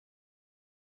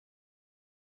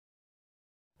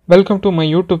Welcome to my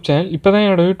YouTube channel. இப்போ தான்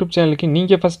என்னோட யூடியூப் சேனலுக்கு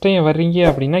நீங்கள் ஃபஸ்ட் டைம் வர்றீங்க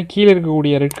அப்படின்னா கீழே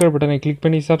இருக்கக்கூடிய ரெட் கலர் பட்டனை கிளிக்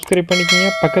பண்ணி சப்ஸ்கிரைப் பண்ணிக்கிங்க.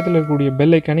 பக்கத்தில் இருக்கக்கூடிய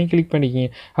பெல் ஐக்கானையும் கிளிக் பண்ணிக்கிங்க.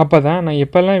 அப்போ தான் நான்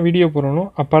எப்போல்லாம் வீடியோ போடணும்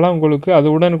அப்போல்லாம் உங்களுக்கு அது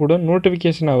உடனுக்குடன்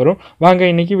நோட்டிஃபிகேஷனாக வரும். வாங்க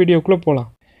இன்றைக்கி வீடியோக்குள்ளே போகலாம்.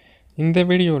 இந்த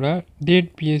வீடியோவில்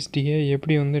டேட் பிஎஸ்டியை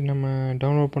எப்படி நம்ம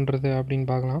டவுன்லோட் பண்ணுறது அப்படின்னு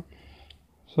பார்க்கலாம்.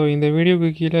 ஸோ இந்த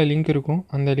வீடியோவுக்கு கீழே லிங்க் இருக்கும்.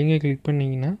 அந்த லிங்கை கிளிக்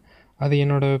பண்ணிங்கன்னா அது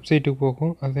என்னோடய வெப்சைட்டுக்கு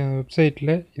போகும். அந்த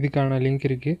வெப்சைட்டில் இதுக்கான லிங்க்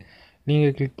இருக்குது.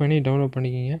 நீங்கள் கிளிக் பண்ணி டவுன்லோட்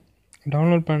பண்ணிக்கிங்க.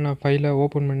 டவுன்லோட் பண்ண ஃபைலை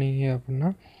ஓப்பன் பண்ணிங்க அப்படின்னா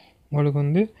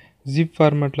உங்களுக்கு ஜிப்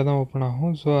ஃபார்மேட்டில் தான் ஓப்பன்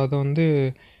ஆகும். ஸோ அதை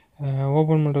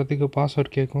ஓப்பன் பண்ணுறதுக்கு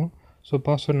பாஸ்வேர்ட் கேட்கும். ஸோ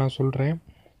பாஸ்வேர்ட் நான் சொல்கிறேன்.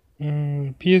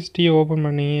 பிஎஸ்டியை ஓப்பன்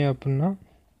பண்ணிங்க அப்படின்னா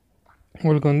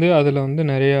உங்களுக்கு அதில்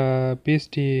நிறையா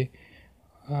பிஎஸ்டி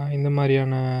இந்த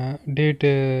மாதிரியான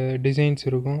டேட்டு டிசைன்ஸ்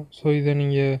இருக்கும். ஸோ இதை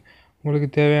நீங்கள் உங்களுக்கு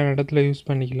தேவையான இடத்துல யூஸ்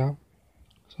பண்ணிக்கலாம்.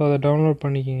 ஸோ அதை டவுன்லோட்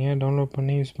பண்ணிக்கிங்க. டவுன்லோட்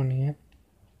பண்ணி யூஸ் பண்ணிங்க.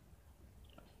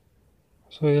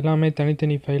 ஸோ எல்லாமே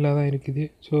தனித்தனி ஃபைலாக தான் இருக்குது.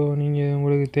 ஸோ நீங்கள்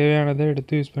உங்களுக்கு தேவையானதை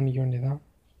எடுத்து யூஸ் பண்ணிக்க வேண்டியதான்.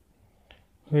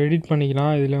 ஸோ எடிட்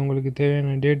பண்ணிக்கலாம். இதில் உங்களுக்கு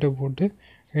தேவையான டேட்டை போட்டு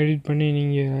எடிட் பண்ணி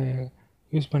நீங்கள்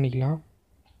யூஸ் பண்ணிக்கலாம்.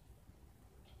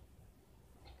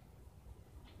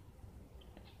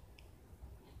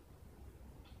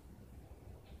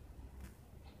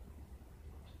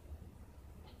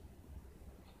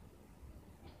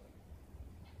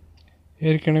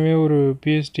 ஏற்கனவே ஒரு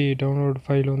பிஎஸ்டி டவுன்லோட்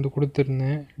ஃபைல்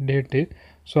கொடுத்துருந்தேன் டேட்டு.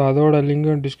 ஸோ அதோட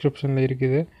லிங்கும் டிஸ்கிரிப்ஷனில்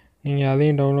இருக்குது. நீங்கள்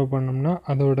அதையும் டவுன்லோட் பண்ணோம்னா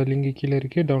அதோட லிங்கு கீழே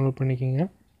இருக்குது. டவுன்லோட் பண்ணிக்கோங்க.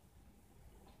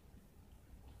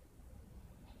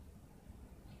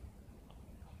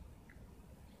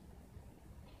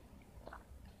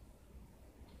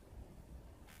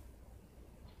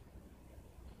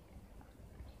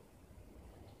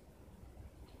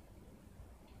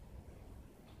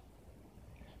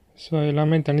 ஸோ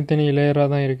எல்லாமே தனித்தனி லேயராக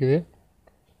தான் இருக்குது.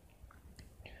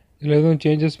 இதில் எதுவும்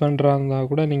சேஞ்சஸ் பண்ணுறா இருந்தால்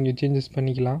கூட நீங்கள் சேஞ்சஸ்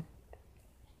பண்ணிக்கலாம்.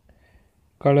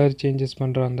 கலர் சேஞ்சஸ்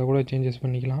பண்ணுறா இருந்தால் கூட சேஞ்சஸ்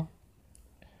பண்ணிக்கலாம்.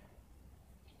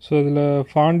 ஸோ இதில்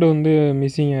ஃபாண்டு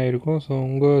மிஸ்ஸிங் ஆகிருக்கும். ஸோ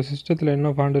உங்கள் சிஸ்டத்தில்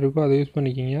என்ன ஃபாண்டு இருக்கோ அதை யூஸ்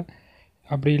பண்ணிக்கிங்க.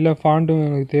 அப்படி இல்லை ஃபாண்டு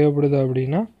எனக்கு தேவைப்படுது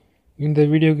அப்படின்னா இந்த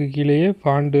வீடியோவுக்கு கீழேயே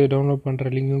ஃபாண்டு டவுன்லோட்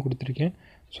பண்ணுற லிங்கும் கொடுத்துருக்கேன்.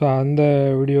 ஸோ அந்த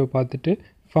வீடியோவை பார்த்துட்டு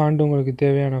ஃபாண்டு உங்களுக்கு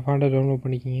தேவையான ஃபாண்டை டவுன்லோட்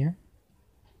பண்ணிக்கிங்க.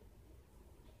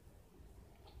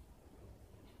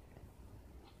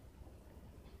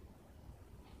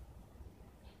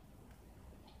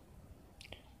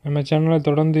 நம்ம சேனலில்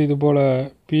தொடர்ந்து இதுபோல்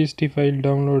பிஎஸ்டி ஃபைல்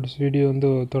டவுன்லோட்ஸ் வீடியோ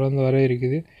தொடர்ந்து வர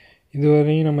இருக்குது.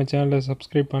 இதுவரையும் நம்ம சேனலை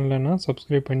சப்ஸ்கிரைப் பண்ணலைன்னா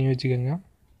சப்ஸ்கிரைப் பண்ணி வச்சுக்கோங்க.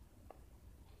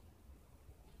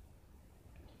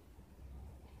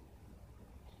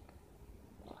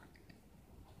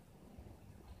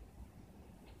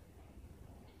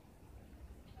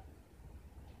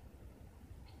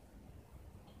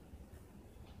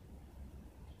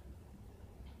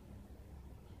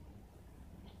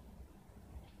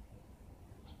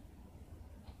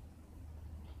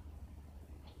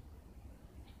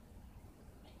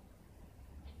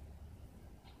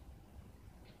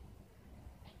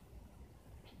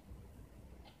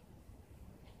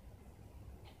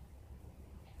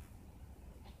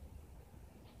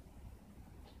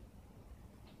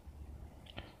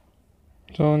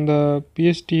 ஸோ இந்த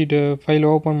பிஎஸ்டி ஃபைலை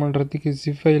ஓப்பன் பண்ணுறதுக்கு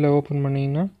ஜிப் ஃபைலை ஓப்பன்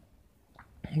பண்ணிங்கன்னா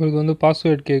உங்களுக்கு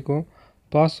பாஸ்வேர்டு கேட்கும்.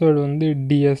 பாஸ்வேர்டு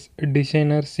டிஎஸ்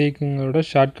டிசைனர் ஷேக்குங்களோட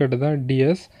ஷார்ட்கட்டு தான்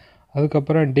டிஎஸ்.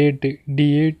 அதுக்கப்புறம் டேட்டு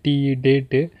டிஏடிஇ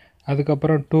டேட்டு.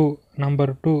 அதுக்கப்புறம்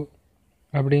நம்பர் 2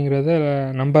 அப்படிங்கிறத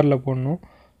நம்பரில் போடணும்.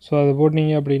 ஸோ அதை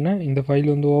போட்டிங்க அப்படின்னா இந்த ஃபைல்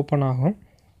ஓப்பன் ஆகும்.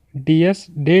 டிஎஸ்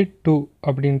டேட் 2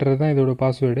 அப்படின்றது தான் இதோட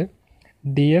பாஸ்வேர்டு.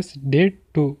 டிஎஸ் டேட்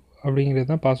 2 அப்படிங்கிறது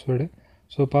தான் பாஸ்வேர்டு.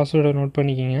 ஸோ பாஸ்வேர்டை நோட்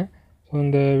பண்ணிக்கிங்க. ஸோ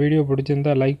இந்த வீடியோ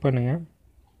பிடிச்சிருந்தால் லைக் பண்ணுங்கள்.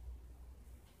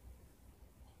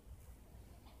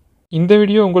 இந்த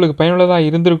வீடியோ உங்களுக்கு பயனுள்ளதாக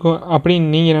இருந்திருக்கும்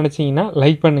அப்படின்னு நீங்கள் நினச்சிங்கன்னா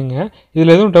லைக் பண்ணுங்கள்.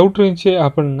 இதில் எதுவும் டவுட் இருந்துச்சு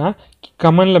அப்படின்னா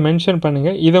கமெண்டில் மென்ஷன்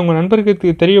பண்ணுங்கள். இதை உங்கள்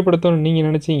நண்பர்களுக்கு தெரியப்படுத்தணும்னு நீங்கள்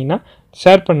நினச்சிங்கன்னா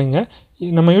ஷேர் பண்ணுங்கள்.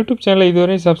 நம்ம யூடியூப் சேனலை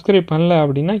இதுவரையும் சப்ஸ்கிரைப் பண்ணல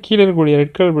அப்படின்னா கீழே இருக்கக்கூடிய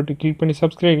ரெட் கலர் பட்டன் கிளிக் பண்ணி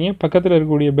சப்ஸ்கிரைப் பண்ணிங்க. பக்கத்தில்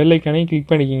இருக்கக்கூடிய பெல் ஐக்கானையும்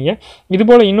கிளிக் பண்ணிக்கிங்க.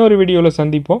 இதுபோல் இன்னொரு வீடியோவில்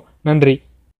சந்திப்போம். நன்றி.